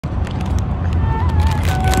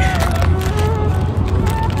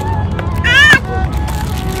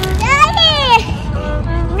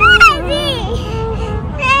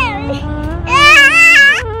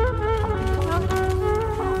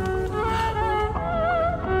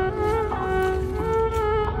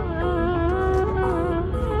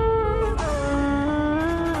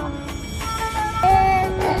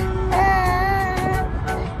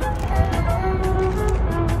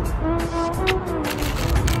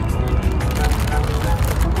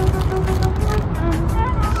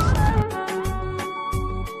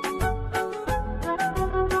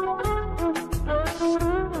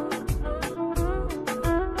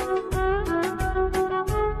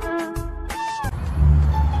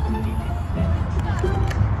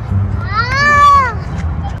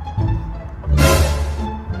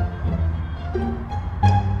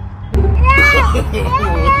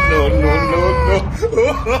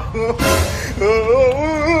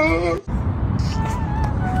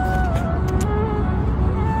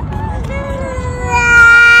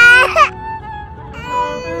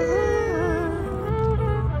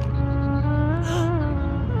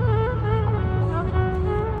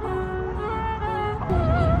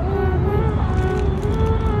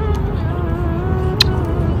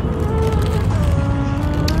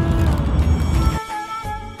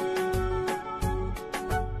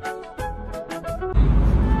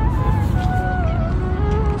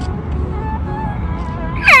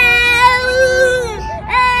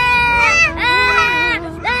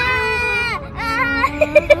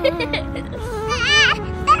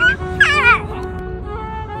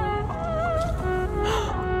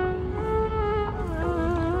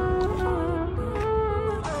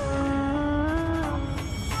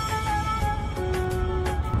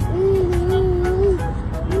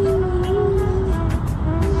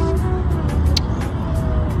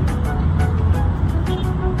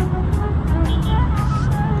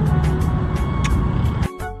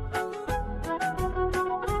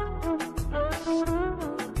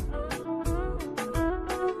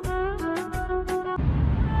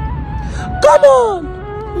Come on!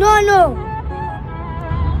 No, no!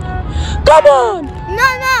 Come on! No,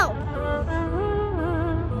 no!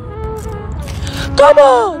 Come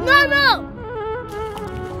on! No, no!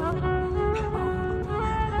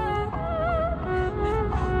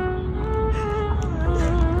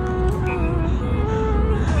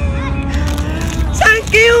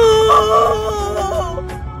 Thank you!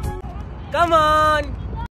 Come on!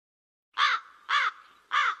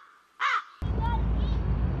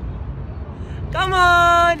 Come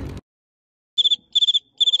on!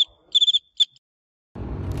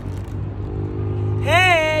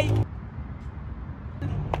 Hey!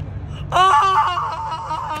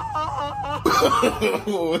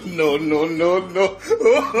 Oh, no, no, no, no.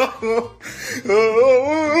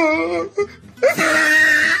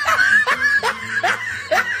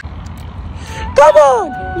 Come on!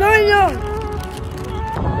 No, no!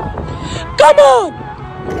 Come on!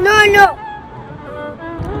 No, no!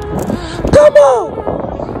 Come on!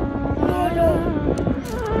 No, no!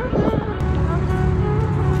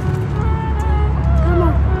 Come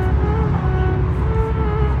on!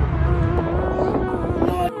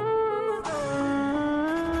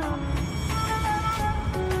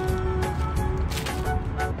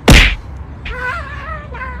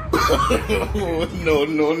 Oh, no,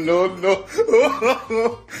 no, no, no.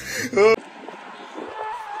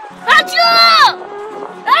 Achoo!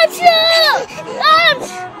 Achoo! Ach!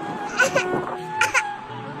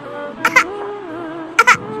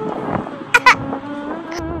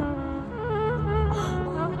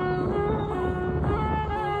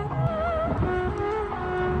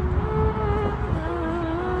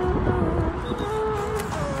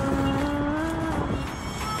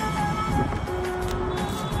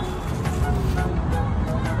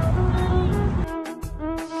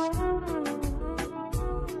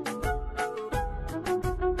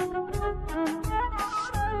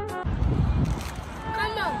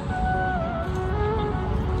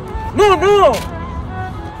 No, no!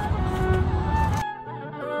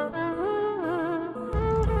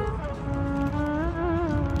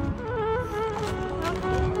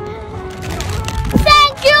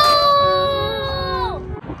 Thank you!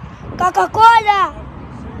 Coca-Cola!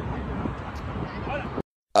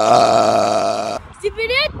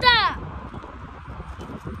 Sigaretta!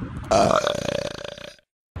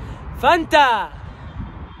 Fanta!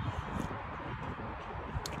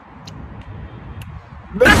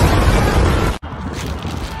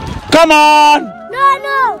 Come on! No,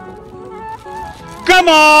 no! Come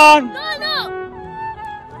on! No, no!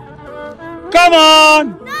 Come on!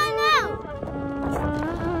 No, no!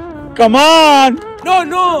 Come on! No,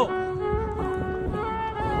 no!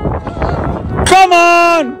 Come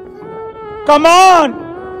on! Come on!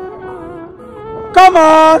 Come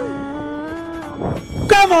on!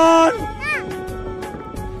 Come on! Come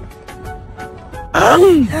on!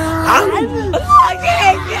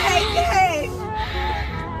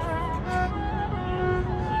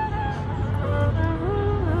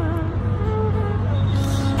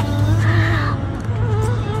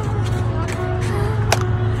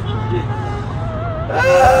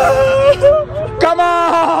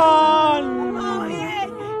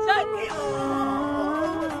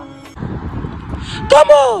 Come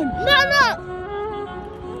on! No, no!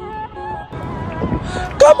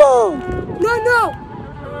 Come on! No, no!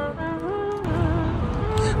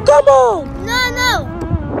 Come on! No, no!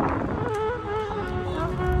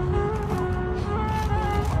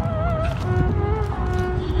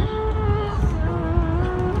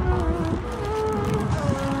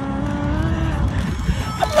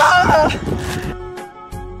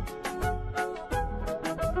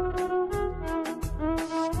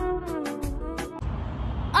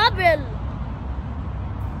 Apple.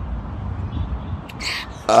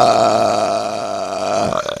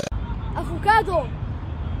 Avocado.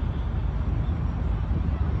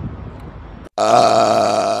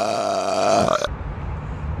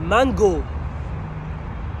 Mango.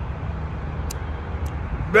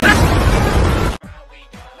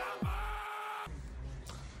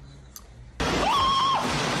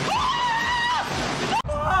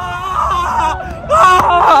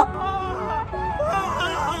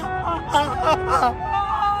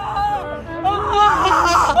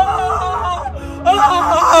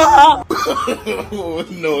 Oh,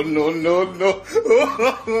 no, no, no, no.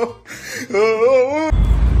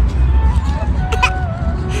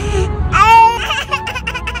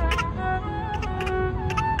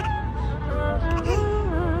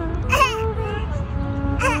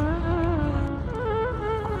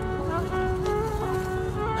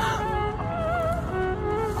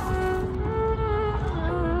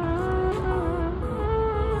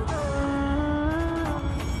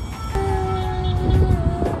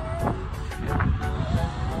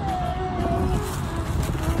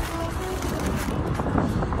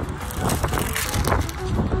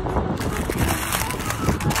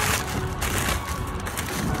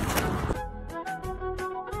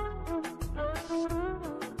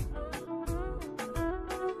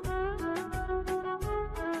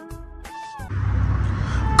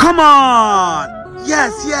 Come on!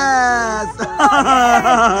 Yes, yes!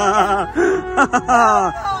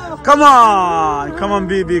 Come on,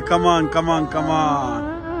 baby, come on.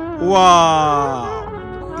 Wow!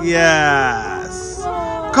 Yes!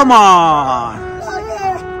 Come on!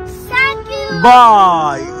 Thank you.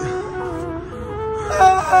 Bye!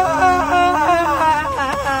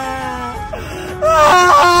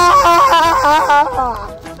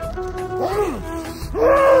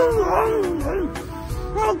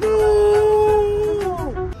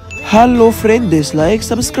 Hello friend, dislike,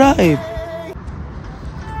 subscribe.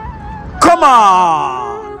 Come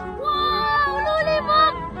on! Wow,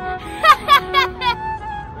 lollipop.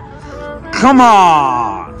 Come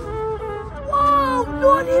on! Wow,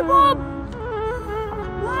 lollipop.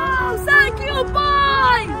 Wow, thank you.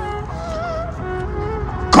 Bye.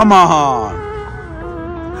 Come on!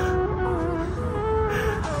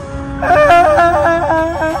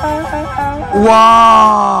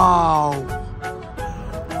 Wow!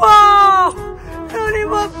 Wow!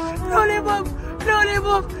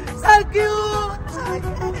 Lollipop! Thank you!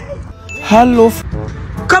 Hello.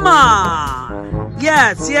 Come on!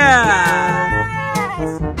 Yes! No!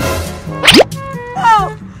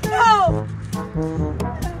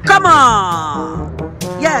 Come on!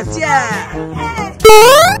 Yes!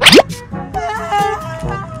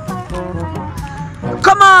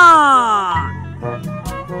 Come on!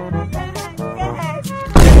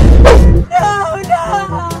 No!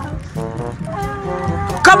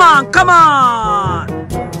 Come on!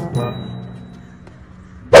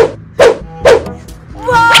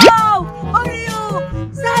 Wow! Oreo!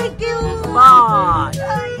 Thank you! Bye!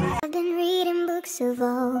 I've been reading books of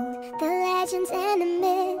old, the legends and the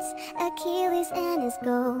myths, Achilles and his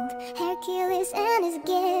gold, Hercules and his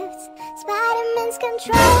gifts, Spider-Man's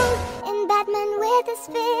control, and Batman with his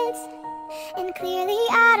fists. And clearly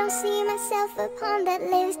I don't see myself upon that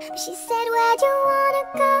list. But she said, where'd you wanna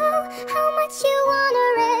go? How much you wanna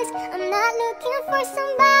risk? I'm not looking for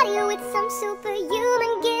somebody with some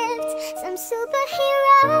superhuman gifts, some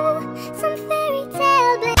superhero, some fairy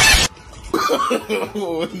tale bliss.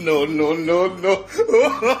 Oh, no.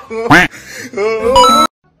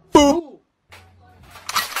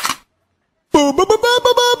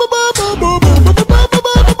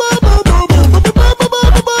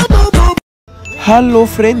 Hello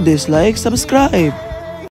friend, dislike, subscribe.